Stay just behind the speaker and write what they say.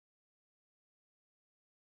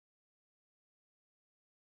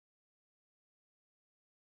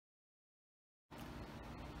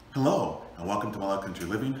Hello, and welcome to My Love Country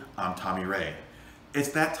Living. I'm Tommy Ray. It's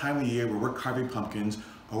that time of the year where we're carving pumpkins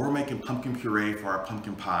or we're making pumpkin puree for our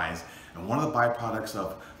pumpkin pies. And one of the byproducts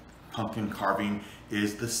of pumpkin carving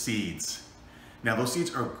is the seeds. Now those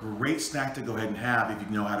seeds are a great snack to go ahead and have if you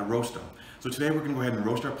know how to roast them. So today we're going to go ahead and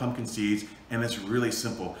roast our pumpkin seeds, and it's really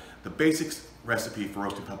simple. The basic recipe for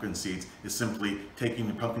roasting pumpkin seeds is simply taking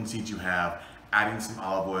the pumpkin seeds you have, adding some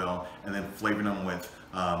olive oil, and then flavoring them with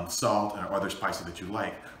salt and other spices that you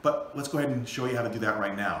like. But let's go ahead and show you how to do that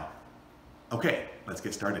right now. Okay, let's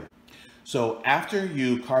get started. So after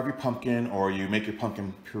you carve your pumpkin or you make your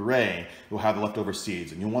pumpkin puree, you'll have the leftover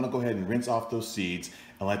seeds, and you'll want to go ahead and rinse off those seeds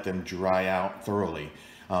and let them dry out thoroughly.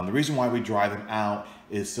 The reason why we dry them out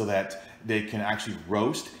is so that they can actually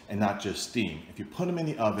roast and not just steam. If you put them in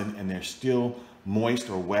the oven and they're still moist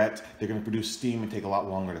or wet, they're going to produce steam and take a lot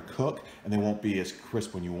longer to cook, and they won't be as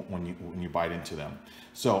crisp when you bite into them.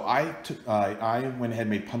 So I went ahead and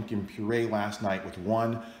made pumpkin puree last night with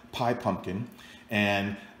one pie pumpkin,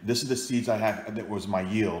 and this is the seeds I had that was my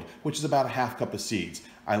yield, which is about a half cup of seeds.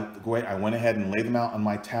 I went ahead and laid them out on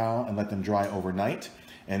my towel and let them dry overnight,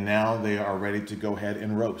 and now they are ready to go ahead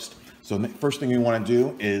and roast. So the first thing you want to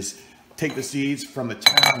do is take the seeds from the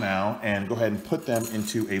towel now and go ahead and put them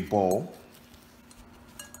into a bowl.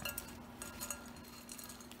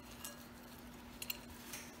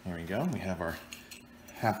 There we go. We have our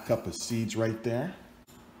half cup of seeds right there.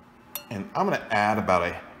 And I'm going to add about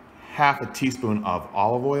a half a teaspoon of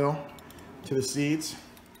olive oil to the seeds.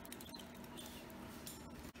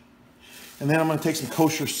 And then I'm going to take some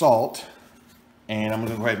kosher salt, and I'm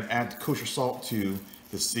going to go ahead and add the kosher salt to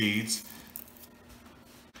the seeds.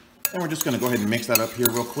 And we're just going to go ahead and mix that up here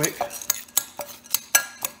real quick.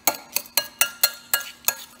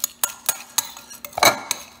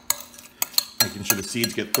 Making sure the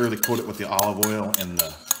seeds get thoroughly coated with the olive oil and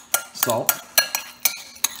the salt.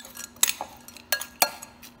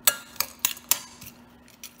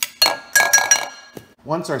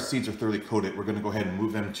 Once our seeds are thoroughly coated, we're going to go ahead and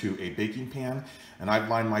move them to a baking pan. And I've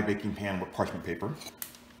lined my baking pan with parchment paper.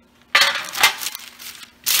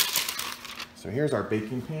 So here's our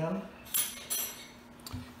baking pan.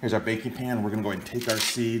 Here's our baking pan. We're going to go ahead and take our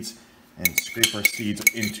seeds and scrape our seeds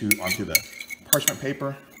onto the parchment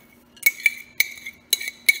paper.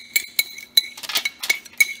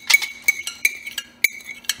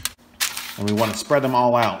 And we want to spread them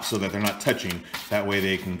all out so that they're not touching. That way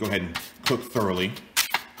they can go ahead and cook thoroughly.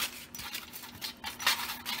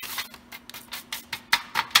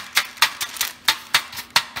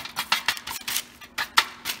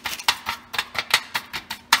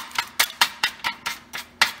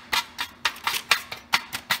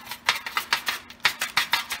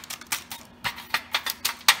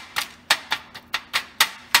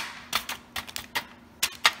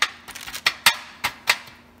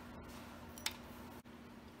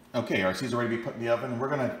 Okay, our seeds are ready to be put in the oven. We're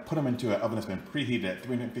going to put them into an oven that's been preheated at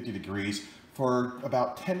 350 degrees for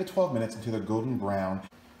about 10 to 12 minutes until they're golden brown.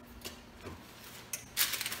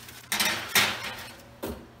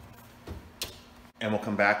 And we'll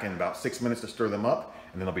come back in about 6 minutes to stir them up,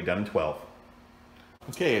 and then they'll be done in 12.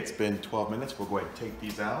 Okay, it's been 12 minutes. We'll go ahead and take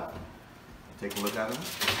these out. Take a look at them.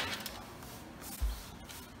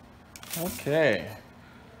 Okay,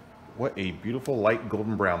 what a beautiful light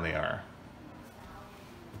golden brown they are.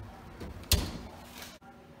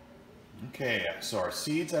 Okay, so our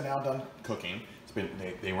seeds are now done cooking.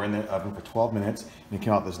 They were in the oven for 12 minutes, and it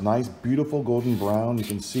came out this nice, beautiful golden brown. You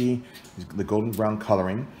can see the golden brown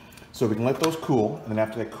coloring. So we can let those cool, and then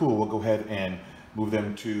after they cool, we'll go ahead and move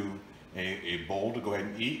them to a bowl to go ahead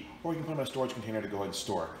and eat, or you can put them in a storage container to go ahead and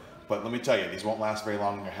store. But let me tell you, these won't last very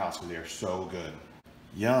long in your house because they are so good.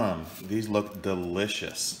 Yum, these look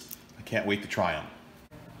delicious. I can't wait to try them.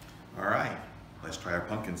 All right, let's try our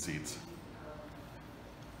pumpkin seeds.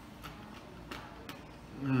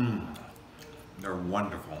 They're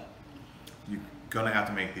wonderful. You're gonna have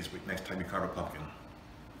to make these next time you carve a pumpkin.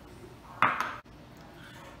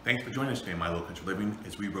 Thanks for joining us today in My Little Country Living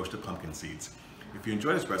as we roasted pumpkin seeds. If you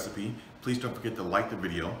enjoyed this recipe, please don't forget to like the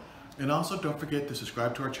video, and also don't forget to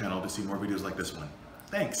subscribe to our channel to see more videos like this one.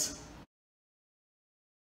 Thanks.